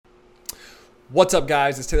What's up,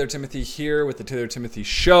 guys? It's Taylor Timothy here with the Taylor Timothy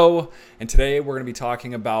Show, and today we're going to be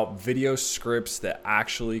talking about video scripts that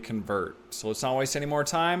actually convert. So let's not waste any more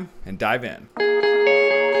time and dive in.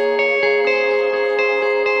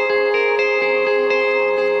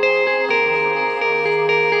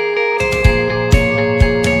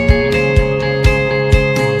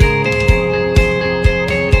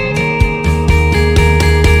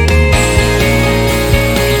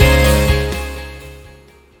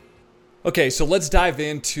 Okay, so let's dive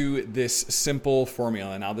into this simple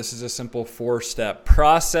formula. Now, this is a simple 4-step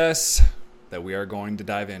process that we are going to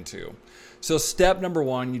dive into. So step number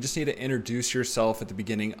 1, you just need to introduce yourself at the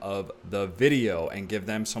beginning of the video and give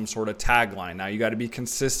them some sort of tagline. Now, you got to be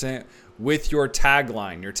consistent with your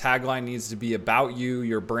tagline. Your tagline needs to be about you,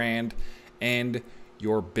 your brand, and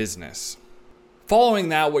your business. Following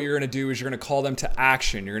that, what you're going to do is you're going to call them to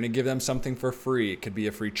action. You're going to give them something for free. It could be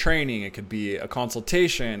a free training. It could be a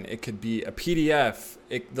consultation. It could be a PDF.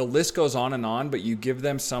 The list goes on, but you give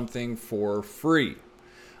them something for free.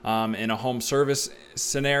 In a home service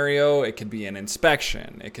scenario, it could be an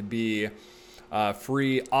inspection. It could be a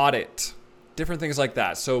free audit, different things like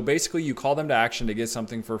that. So basically, you call them to action to get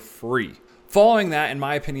something for free. Following that, in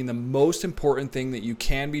my opinion, the most important thing that you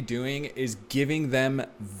can be doing is giving them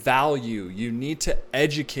value. You need to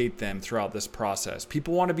educate them throughout this process.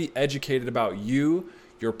 People want to be educated about you,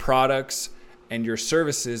 your products, and your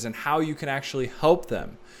services and how you can actually help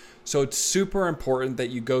them. So it's super important that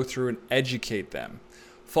you go through and educate them.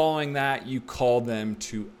 Following that, you call them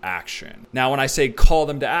to action. Now, when I say call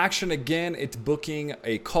them to action, again, it's booking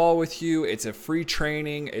a call with you. It's a free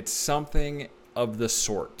training. It's something of the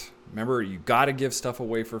sort. Remember, you got to give stuff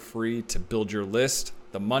away for free to build your list.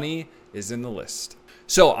 The money is in the list.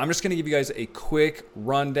 So I'm just going to give you guys a quick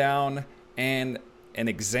rundown and an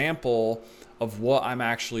example of what I'm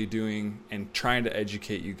actually doing and trying to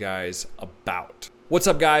educate you guys about. What's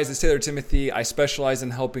up, guys? It's Taylor Timothy. I specialize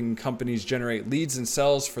in helping companies generate leads and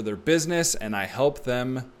sales for their business, and I help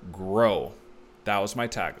them grow. That was my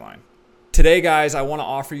tagline. Today, guys, I want to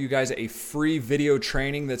offer you guys a free video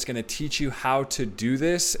training that's going to teach you how to do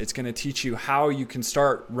this. It's going to teach you how you can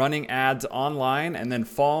start running ads online, and then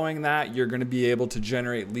following that, you're going to be able to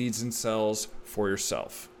generate leads and sales for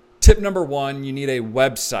yourself. Tip number 1, you need a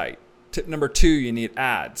website. Tip number 2, you need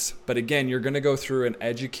ads. But again, you're going to go through and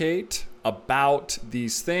educate about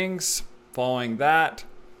these things. Following that,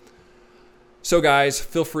 so guys,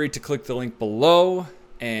 feel free to click the link below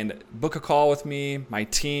and book a call with me, my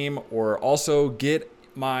team, or also get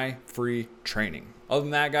my free training. Other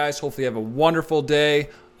than that, guys, hopefully you have a wonderful day.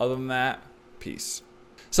 Other than that, peace.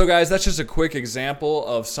 So guys, that's just a quick example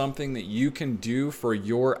of something that you can do for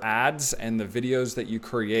your ads and the videos that you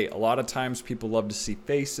create. A lot of times people love to see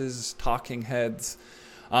faces, talking heads,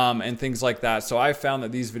 and things like that. So I found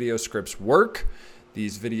that these video scripts work.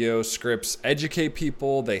 These video scripts educate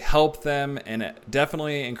people, they help them, and it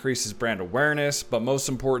definitely increases brand awareness, but most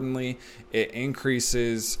importantly, it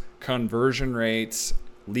increases conversion rates,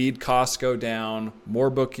 lead costs go down, more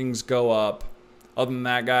bookings go up. Other than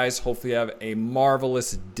that, guys, hopefully you have a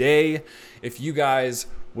marvelous day. If you guys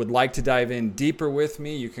would like to dive in deeper with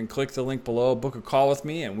me, you can click the link below, book a call with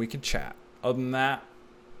me, and we can chat. Other than that,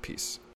 peace.